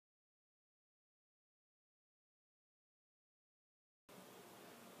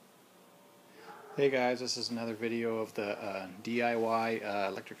Hey guys, this is another video of the DIY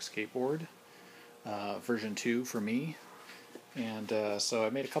electric skateboard version 2 for me. And so I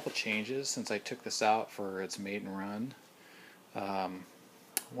made a couple changes since I took this out for its maiden run.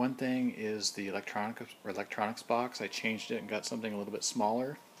 One thing is the electronics box. I changed it and got something a little bit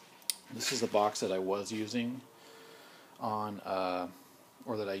smaller. This is the box that I was using on,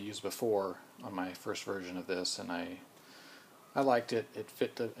 or that I used before on my first version of this, and I liked it. It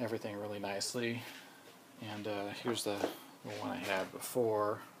fit everything really nicely. And here's the one I had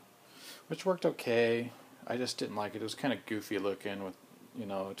before, which worked okay. I just didn't like it. It was kind of goofy looking with,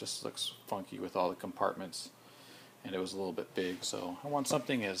 it just looks funky with all the compartments. And it was a little bit big. So I want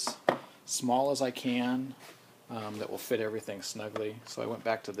something as small as I can that will fit everything snugly. So I went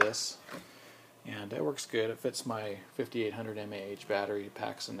back to this. And it works good. It fits my 5800 mAh battery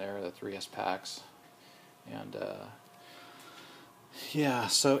packs in there, the 3S packs. And yeah,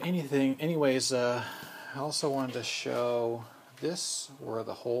 so anyways, I also wanted to show this where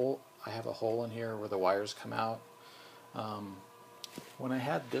I have a hole in here where the wires come out. When I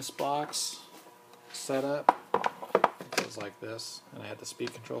had this box set up, it was like this, and I had the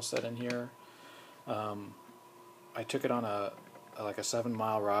speed control set in here. I took it on like a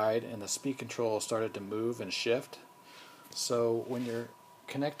 7-mile ride, and the speed control started to move and shift. So when you're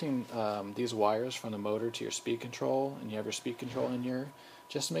connecting these wires from the motor to your speed control, and you have your speed control in here,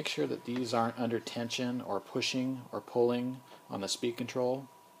 just make sure that these aren't under tension or pushing or pulling on the speed control,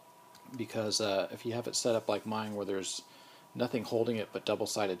 because if you have it set up like mine where there's nothing holding it but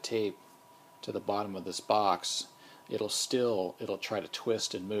double-sided tape to the bottom of this box, it'll try to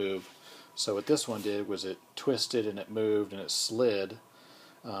twist and move. So what this one did was it twisted and it moved and it slid,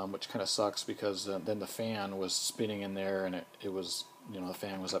 which kind of sucks because then the fan was spinning in there, and it was, the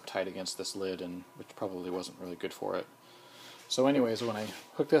fan was up tight against this lid, and which probably wasn't really good for it. So anyways, when I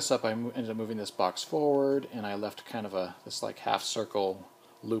hooked this up, I ended up moving this box forward, and I left kind of this like half circle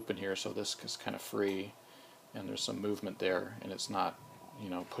loop in here, so this is kind of free, and there's some movement there, and it's not,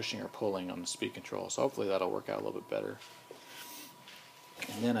 pushing or pulling on the speed control. So hopefully that'll work out a little bit better.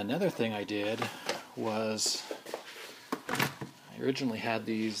 And then another thing I did was I originally had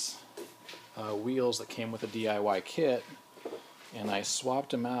these wheels that came with a DIY kit, and I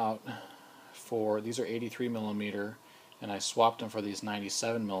swapped them out for, these are 83 millimeter, and I swapped them for these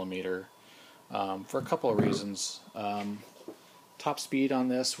 97 millimeter for a couple of reasons. Top speed on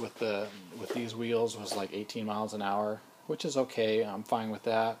this with these wheels was like 18 miles an hour, which is okay. I'm fine with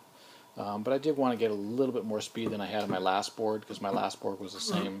that. But I did want to get a little bit more speed than I had on my last board, because my last board was the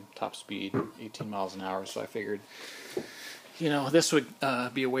same top speed, 18 miles an hour. So I figured, this would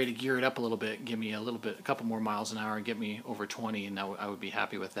be a way to gear it up a little bit, give me a couple more miles an hour, and get me over 20, and I would be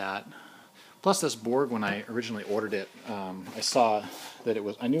happy with that. Plus, this board, when I originally ordered it, I saw that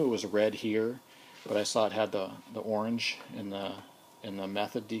I knew it was red here, but I saw it had the orange in the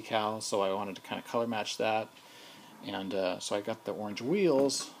method decal, so I wanted to kind of color match that, and so I got the orange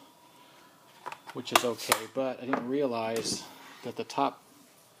wheels, which is okay, but I didn't realize that the top,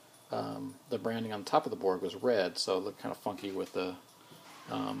 the branding on the top of the board was red, so it looked kind of funky with the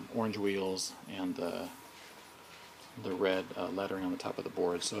orange wheels and the red lettering on the top of the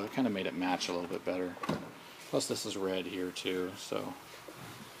board, so it kind of made it match a little bit better. Plus this is red here too, so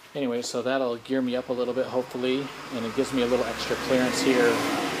anyway, so that'll gear me up a little bit hopefully, and it gives me a little extra clearance here.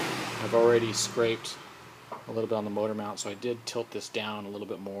 I've already scraped a little bit on the motor mount, so I did tilt this down a little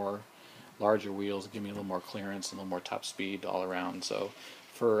bit more. Larger wheels give me a little more clearance and a little more top speed all around. So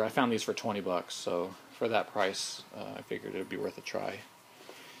I found these for 20 bucks, so for that price I figured it would be worth a try.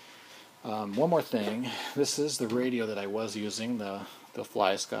 One more thing, this is the radio that I was using, the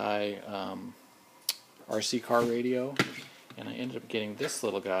flysky RC car radio, and I ended up getting this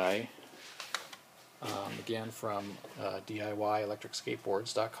little guy, again from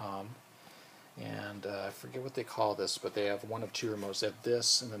DIYelectricskateboards.com, and I forget what they call this, but they have one of two remotes. They have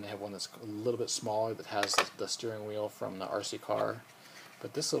this, and then they have one that's a little bit smaller that has the steering wheel from the RC car.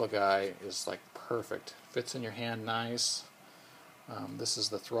 But this little guy is like perfect, fits in your hand nice. This is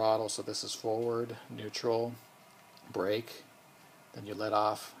the throttle, so this is forward, neutral, brake, then you let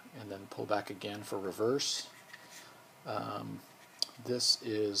off and then pull back again for reverse.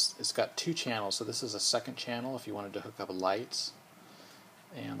 It's got 2 channels, so this is a second channel if you wanted to hook up lights,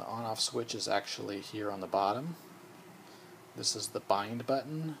 and the on-off switch is actually here on the bottom. This is the bind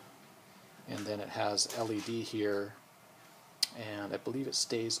button, and then it has LED here, and I believe it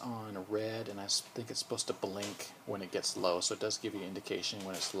stays on red, and I think it's supposed to blink when it gets low, so it does give you indication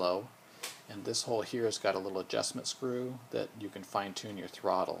when it's low. And this hole here has got a little adjustment screw that you can fine-tune your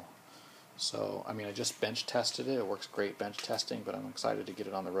throttle. So, I mean, I just bench tested it. It works great bench testing, but I'm excited to get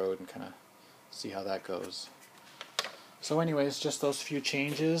it on the road and kind of see how that goes. So anyways, just those few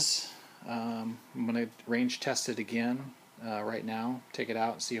changes. I'm going to range test it again right now, take it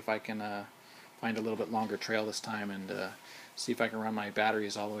out and see if I can find a little bit longer trail this time, and see if I can run my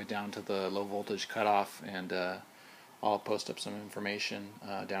batteries all the way down to the low voltage cutoff, and I'll post up some information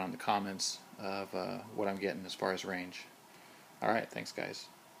down in the comments of what I'm getting as far as range. Alright, thanks guys.